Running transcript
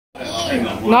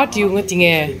Not you nggak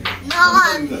tinggal.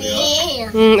 Not me.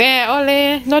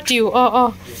 Oleh, not you.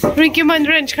 Rinky man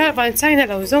range kan, ban saya nak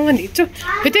lau zong ni tu.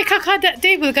 Betul kakak ada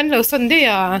table kan lau Sunday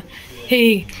ya.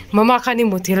 Hey, mama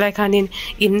kanin mutilai kanin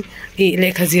in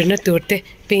lekazir na turte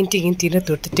painting in tina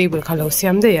turte table kalau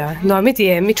siam deh ya. Nama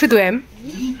dia mi cudu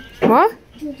Ma?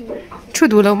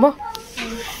 Cudu lau ma?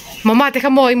 Mama teka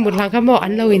mo imut lang ka mo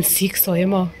an lau in 6 so ya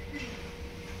ma.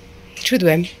 Cudu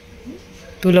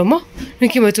tu lau ma?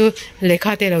 Rinky ma tu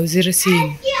lekha te lau zir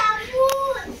sim.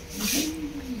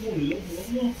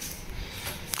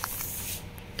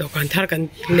 Dokan thar kan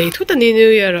lei thu ta ni new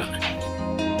year.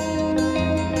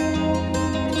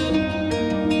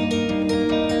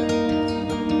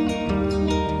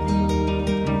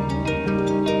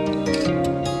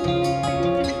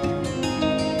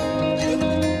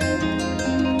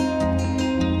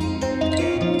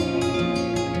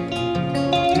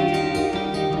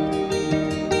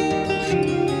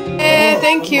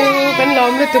 Thank you. Kan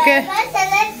lom le tu ke.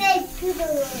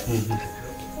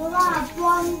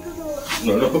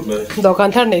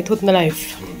 Dokan thar nei thut na life.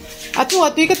 Atu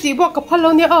ka ti bo ka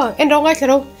phalo ni en rong ai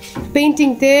khero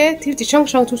painting te thil ti chang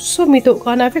chang chu so mi to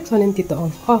kana fek sonin ti to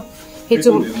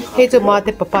he chu ma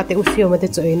te papa te usio ma te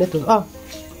choi na tu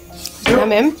na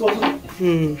mem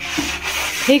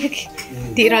he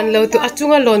ti ran lo tu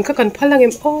achunga lon ka kan phalang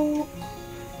em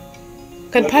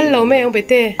kan phal lo me ong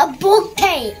bete A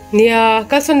bouquet. nia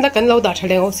ka sun da kan lo da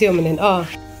thaleng usio manen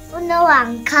Uno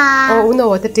angka. uno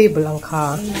wa te table angkha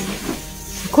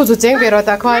khu chu cheng be ro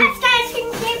ta khwan Stashing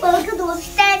table. Cứ đổ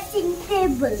stashing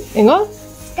table. engo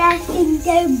Stashing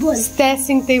table.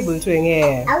 stashing table chu enge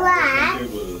Awa.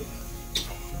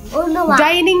 Uno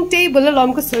dining table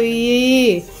lom ko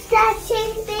soi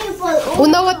stashing table.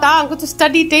 uno wa ta ko chu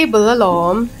study table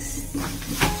lom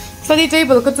study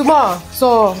table ko chu ma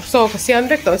so ka siam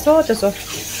bek to so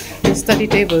study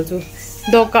table chu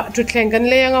do ka chu thleng kan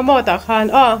le anga mo ta khan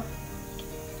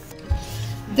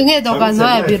dunge do kan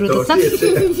noi biru to sak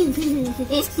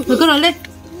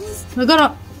magaro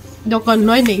do kan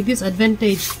noi nei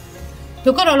disadvantage to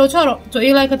karo lo choro to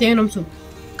ilai ka te nom su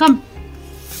kam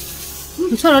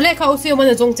choro le ka usio man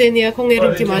jong che ni khong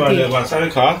ering ki ma ti Và sai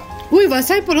khá. ui va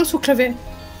sai polo su krave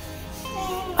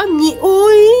ami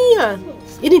oi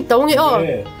ini tong e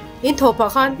in tho pa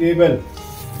khan Even.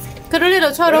 karo le lo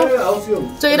choro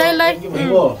to ilai lai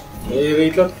Ê,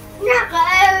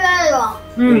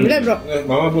 lắm. lem ro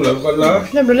Mama bu lại con lá.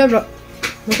 lem ro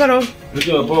magaro Bây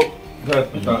giờ bộ.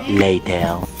 Later.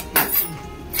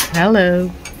 hello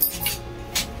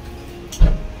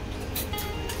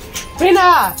Rina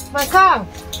masang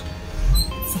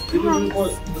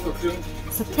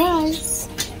surprise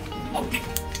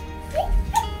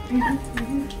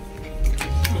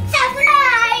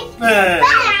Surprise.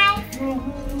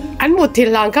 anh một thì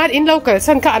làng cát in lâu cả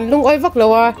sân cả anh lung oi vắc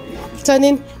lâu cho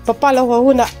nên papa lâu hoa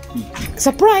huna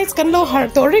surprise kan lâu har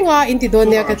to ringa in ti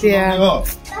donia ka tia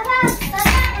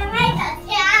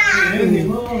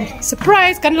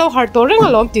surprise kan lâu har to ringa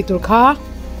lom ti tur kha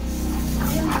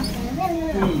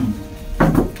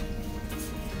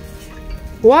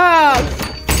wow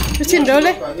chu chin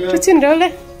ro le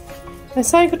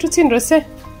sai ka chu chin ro se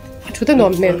chu ta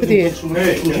nom me ka di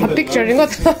a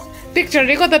picture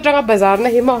ringo ta tanga bazar na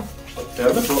hima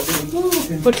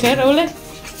put khe ro le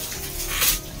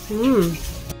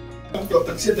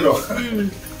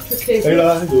Đây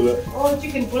là đủ rồi.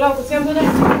 chicken pulao ko sem da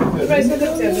rice ka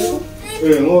sem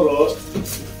Ngon rồi.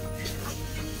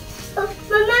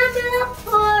 Mama đưa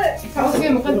phơi.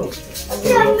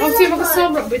 ka sem ka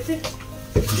som ro bete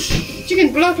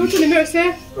chicken pulao tu ni mer se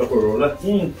Rồi rồi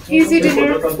đấy. easy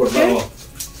dinner Con bột bao.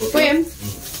 for em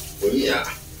Ui à.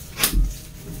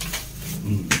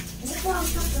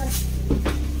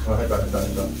 Hai bạn.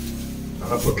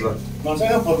 Nó bột rồi. Mà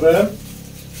sẽ bột rồi.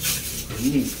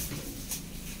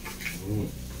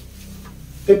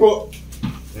 Cái bộ.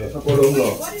 Nó có đúng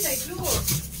rồi. What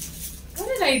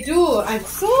did I do? I'm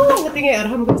so ngeting ya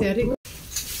arham ko teri.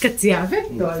 Katsia vet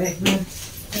dole.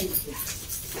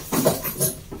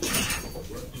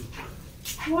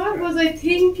 What was I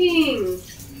thinking?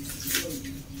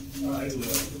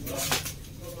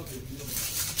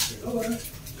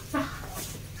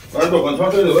 Bạn bộ còn thoát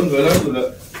tới được vẫn người lắm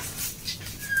rồi.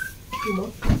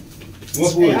 Mua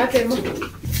vui.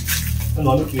 Nó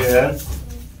nói kìa.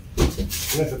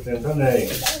 Nghe thực tiền thế này.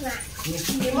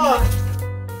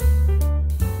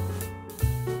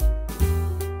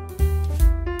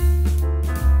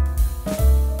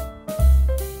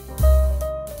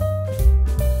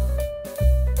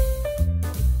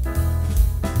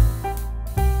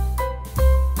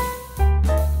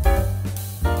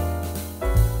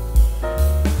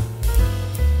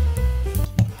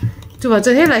 chú bảo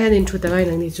cho hết lại hay nên chú tao ai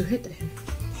năng đi chú hết đấy.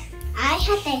 I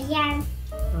have a yarn.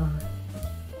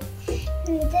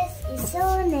 This is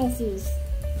so nice.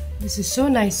 This is so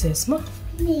nice, mà.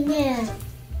 Yeah.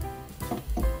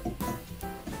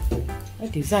 Cái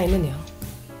design này nhỉ?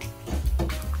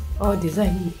 Oh, design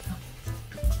này.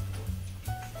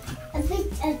 A bit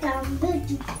down.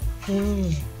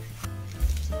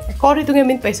 Có đi tụi em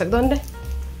mình phải sạc đơn đấy.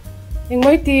 Nhưng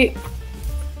mấy thì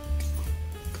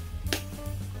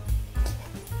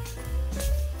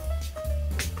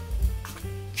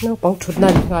nó bóng chút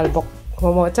năn ngal bọc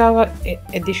mà cha cái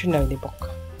additional đi bọc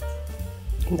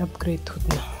in upgrade chút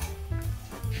na.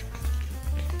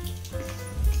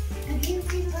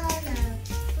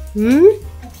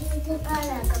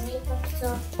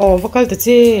 Oh, bakal tu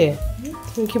je.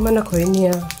 Mungkin mana kau ini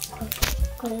ya?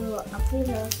 Kau lo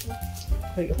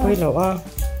ah.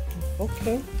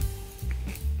 Okay.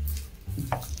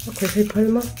 Okay, thấy phải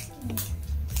mà.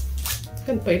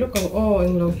 Kan phải lo kau oh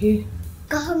ang lo hi.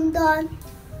 Come down.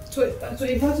 Tôi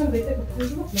vào trong đấy có phải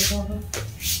lúc nào đó.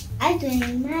 I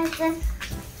don't know.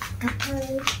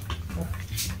 Couple.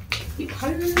 Cái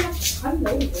khăn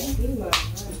lâu cũng tiếng mà.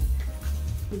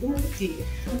 Đúng cái gì?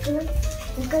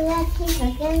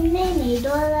 Cái này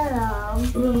đôi là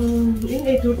Những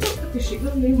cái thứ tốt thì sẽ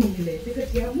luôn lên mình để cái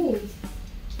gì muốn.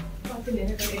 Cái này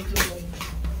là cái gì?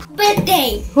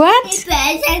 birthday. What? It's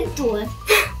present to.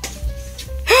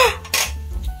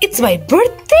 It's my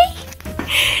birthday?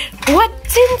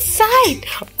 What's inside?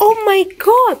 Oh my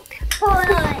god!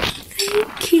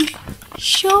 Thank you.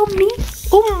 Show me.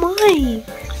 Oh my.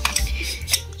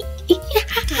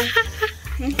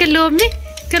 Kalom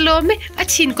ni. A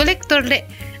chin collector le.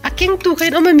 A king tu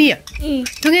kain oma mia.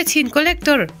 Tu nge chin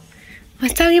collector.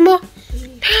 Matang mo.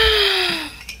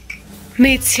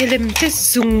 May silem te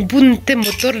zung bun te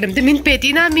motor lem te min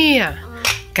peti na mia.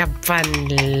 Kapan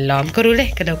lom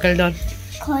karule kadon.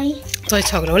 Koi. Toy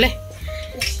chok role.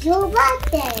 It's your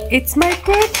birthday. It's my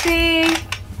birthday.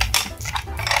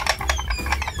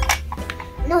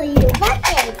 No, your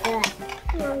birthday.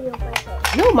 No, your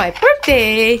birthday. No, my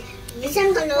birthday.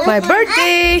 My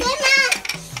birthday.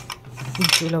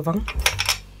 Lovang.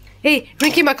 Hey,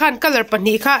 Ricky makan color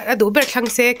pani ka adu ber thang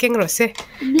se keng ro se.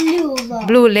 Blue.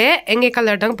 Blue le enge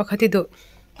color dang pakhati du.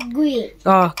 Green.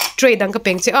 Oh, tray dang ka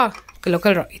peng che ah.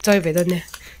 Local ro itoi ve do ne.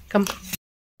 Come.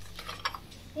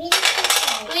 We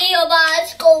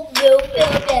about go blue.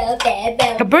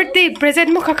 A birthday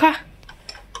present mo kaka.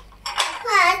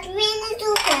 But we need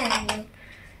to plan.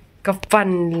 Kapan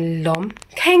lom.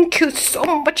 Thank you so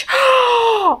much.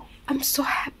 I'm so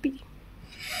happy.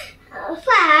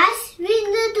 First, we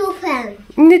need to plan.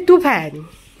 Ni tu pan.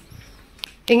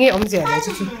 Enge om zia le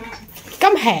chu.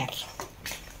 Come here.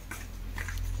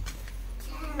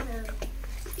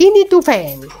 Ini tu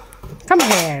pan. Come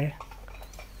here.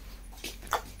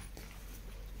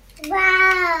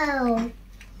 Wow.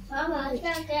 Mama,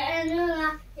 cái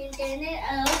internet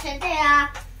ở trên đây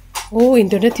à? Oh,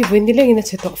 internet thì vẫn đi lên na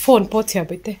cheto. Phone po chia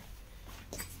bait te.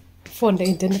 Phone da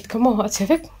internet ka mo ha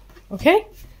chevek. Okay?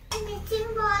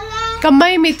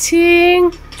 Kamay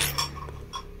meeting.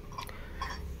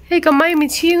 Hey, kamay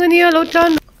meeting ania lo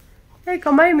chan. Hey,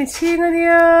 kamay meeting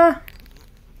ania.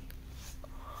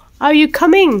 Are you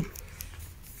coming?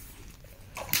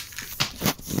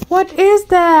 What is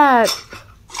that?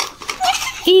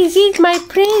 Is it my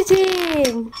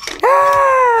present?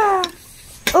 Ah!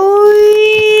 Oh,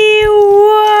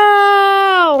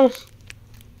 wow!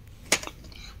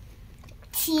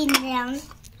 Chín liang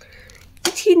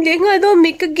I don't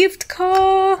make a gift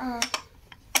card.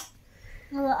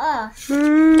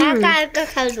 Cái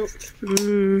khẩu lụ.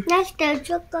 Cái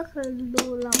khẩu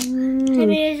lụ lòng.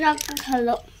 Cái khẩu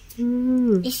lụ.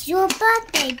 It's your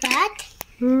birthday, but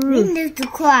we need to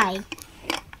cry.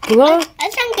 What?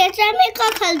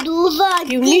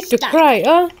 You need to cry,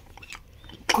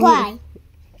 Cry.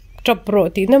 Chop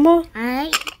roti na mo.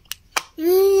 You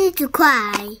need to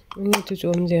cry. You need to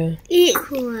do them.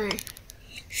 Cry.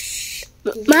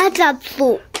 Má chập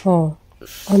phụ. Oh,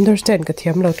 understand ka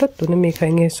thiam lo tot tu na mi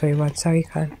khai nge soi wan sai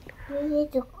khan. We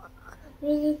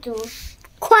need to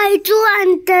cry to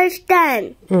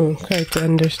understand. Try to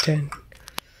understand.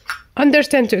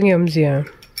 Understand to nge zia.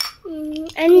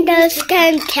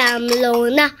 Understand thiam lo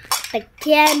na. Bạch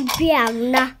thiên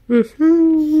biang na.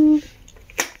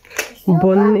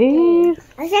 Bon e.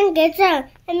 Sang cái giờ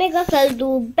em mới có thể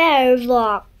đủ bear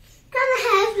vlog. Come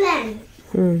have them.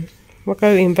 What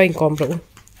kind of invite compro?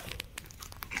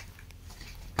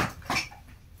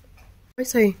 I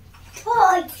say.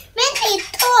 Toy. Maybe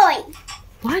toy.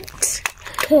 What?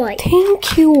 Toy.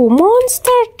 Thank you,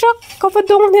 monster truck.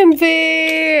 Kavadong them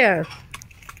ve.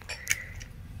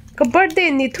 cái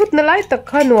birthday ni thút nó lại tập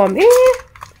khăn nuông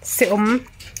sẽ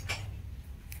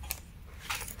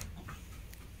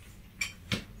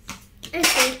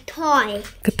Toy.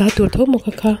 cái ta tuổi thốt một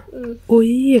kha ôi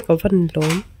cái văn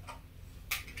lốm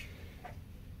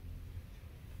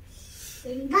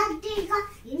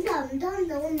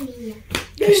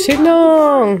xin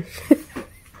nong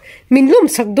mình lốm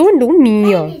sặc đốn đúng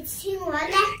mì à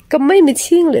cái mấy mình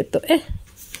chiên lại tụi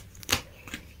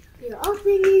You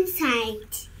open inside.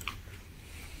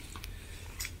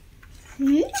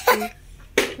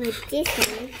 With this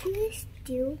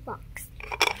steel box.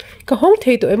 cái hông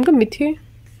thấy tụi em cái mít thi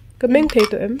cái mình thấy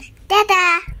tụi em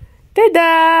Ta-da!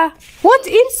 tada what's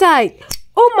inside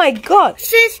oh my god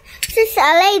Sis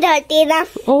ở đây đầu tiên à?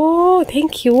 oh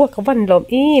thank you cái văn lốm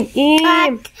im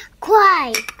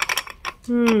Khoai.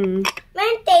 Mình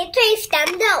tí thuê sắm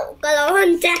đậu có lỗ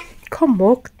hơn cha. come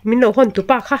on mình nấu hòn tụ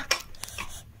bạc ha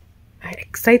I'm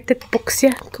excited box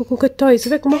ya cô cái toys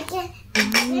vậy không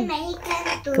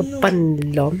cái văn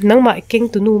lốm nắng mãi kinh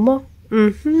tụ nu mà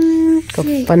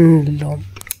cái văn lốm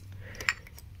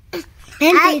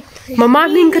mama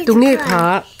mình cái tụ nghe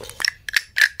khá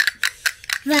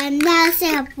Và na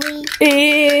sẽ vui.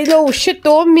 ê đâu shit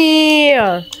đó mi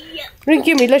Rin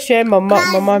kia mi là xe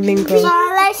mama mình cơ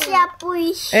Và là sẽ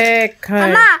vui. ê khai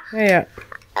Mama. ê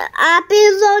à Ví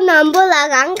dụ nằm bù là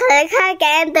gắn khởi khai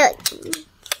cái được.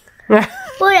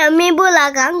 Bù là mi bù là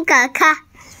gắn cả khai.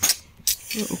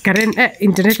 Karen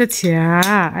internet là chia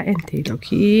em thấy đâu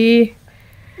khi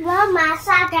Và mà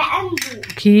xa cái anh bù.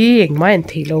 khi mà em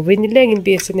thấy đâu bên lên in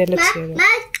bia này là chia Mà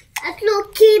lúc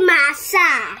khi mà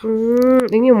xa.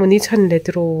 anh em muốn đi chân lệ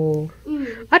rồi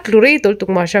at lù rây tổ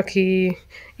tung mà sao khi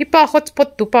ipa hotspot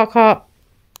tu pa kha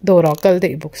đồ ra cái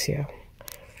đấy bốc xia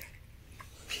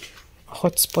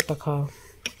hotspot à kha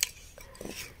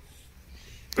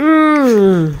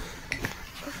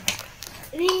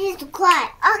We need to quiet.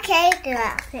 Okay,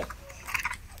 được.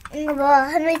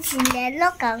 Bố, hôm nay chỉ để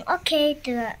lúc cần. Okay,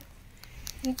 được.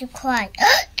 Need to quiet.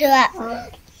 Được.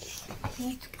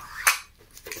 Need to quiet.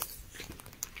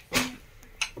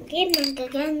 Give me the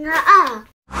game.